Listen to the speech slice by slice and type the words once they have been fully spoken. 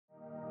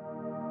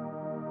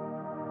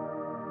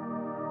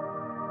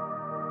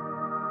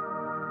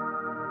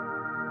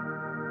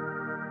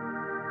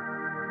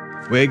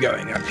We're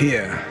going up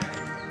here.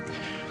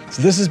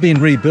 So this has been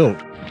rebuilt.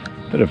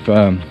 Bit of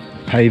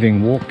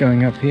paving walk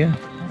going up here.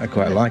 I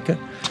quite like it.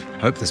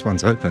 Hope this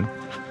one's open.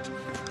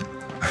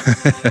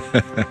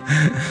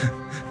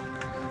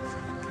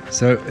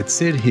 So it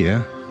said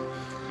here,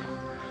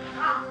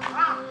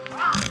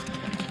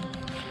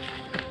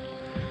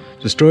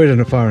 destroyed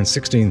in a fire in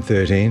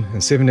 1613, and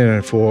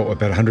 1704,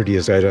 about 100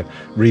 years later,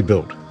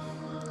 rebuilt.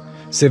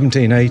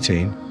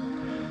 1718,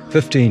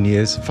 15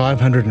 years,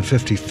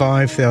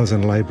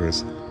 555,000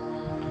 labourers.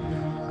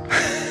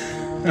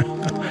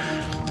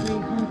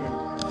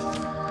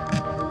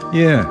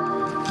 Yeah,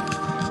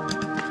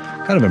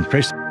 kind of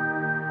impressive.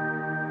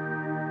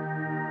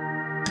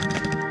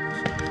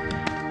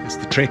 It's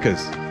the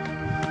trekkers.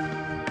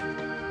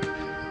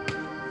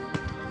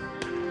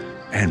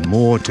 And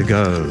more to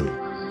go.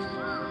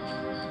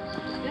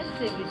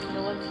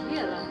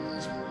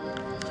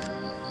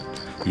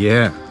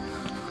 Yeah.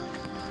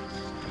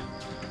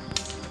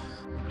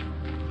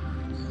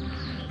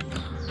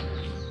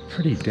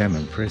 Pretty damn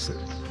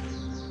impressive.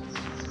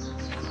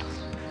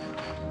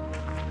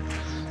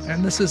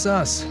 And this is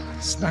us,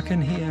 stuck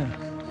in here.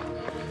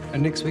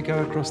 And next we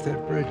go across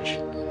that bridge.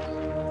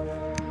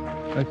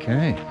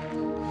 Okay.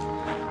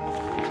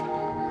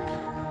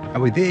 Are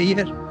we there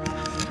yet?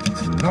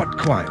 Not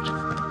quite.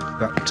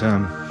 But,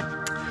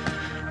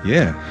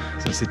 yeah,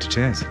 as I said to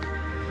Chaz,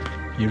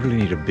 you really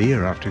need a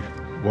beer after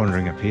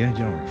wandering up here.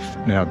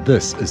 Now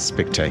this is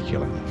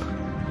spectacular.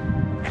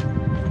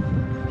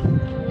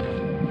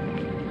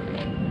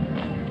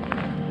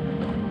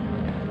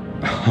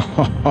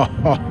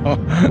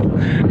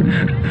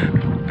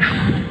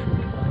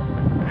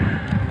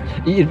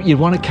 You'd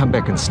want to come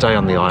back and stay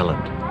on the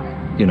island,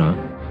 you know.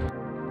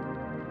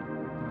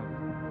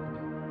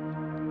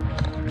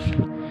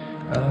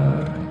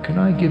 Can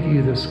I give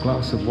you this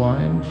glass of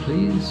wine,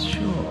 please?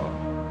 Sure.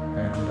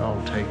 And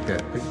I'll take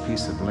that big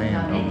piece of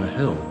land on the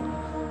hill.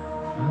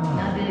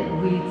 Nugget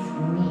with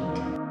meat.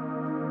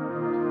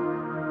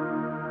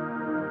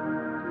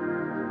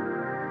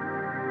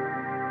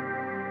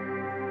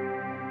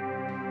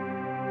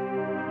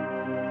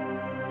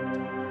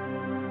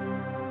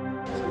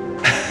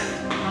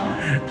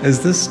 Is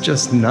this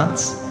just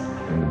nuts?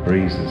 And the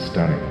breeze is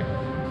stunning.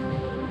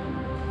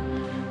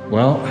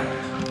 Well,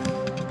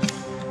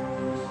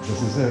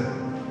 this is it.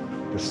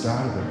 The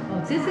start of it. Oh,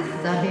 this is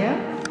the hill?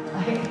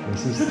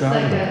 This is looks start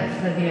like of it.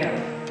 the hill.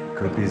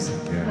 Could be,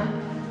 yeah.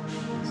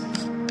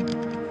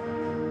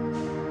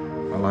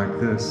 I like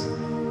this.